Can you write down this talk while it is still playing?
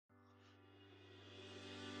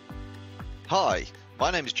Hi,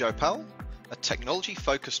 my name is Joe Powell, a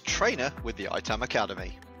technology-focused trainer with the ITAM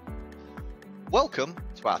Academy. Welcome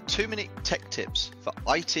to our 2-minute tech tips for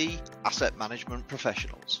IT asset management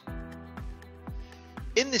professionals.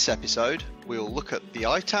 In this episode, we'll look at the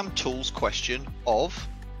ITAM Tools question of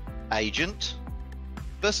agent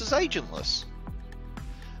versus agentless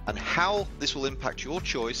and how this will impact your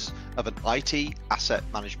choice of an IT asset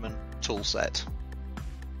management toolset.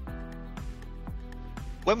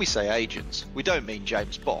 When we say agents, we don't mean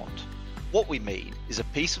James Bond. What we mean is a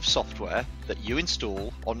piece of software that you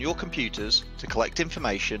install on your computers to collect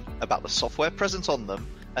information about the software present on them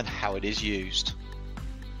and how it is used.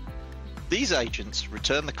 These agents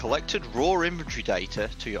return the collected raw inventory data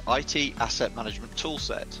to your IT asset management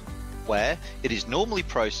toolset, where it is normally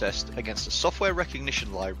processed against a software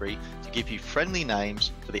recognition library to give you friendly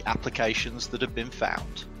names for the applications that have been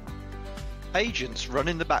found. Agents run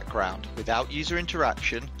in the background without user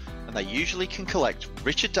interaction, and they usually can collect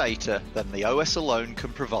richer data than the OS alone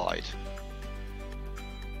can provide.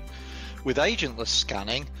 With agentless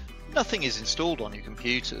scanning, nothing is installed on your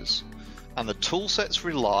computers, and the toolsets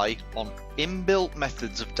rely on inbuilt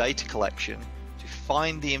methods of data collection to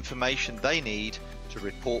find the information they need to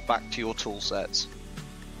report back to your toolsets.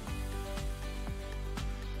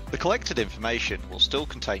 The collected information will still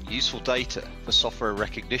contain useful data for software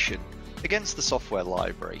recognition against the software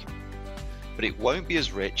library, but it won't be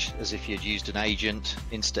as rich as if you'd used an agent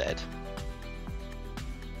instead.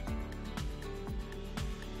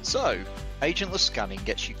 So, agentless scanning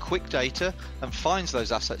gets you quick data and finds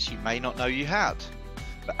those assets you may not know you had,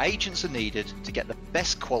 but agents are needed to get the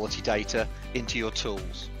best quality data into your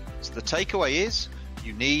tools. So the takeaway is,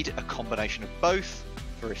 you need a combination of both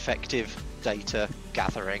for effective data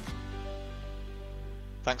gathering.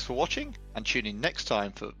 Thanks for watching, and tune in next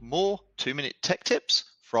time for more 2-minute tech tips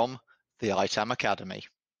from the ITAM Academy.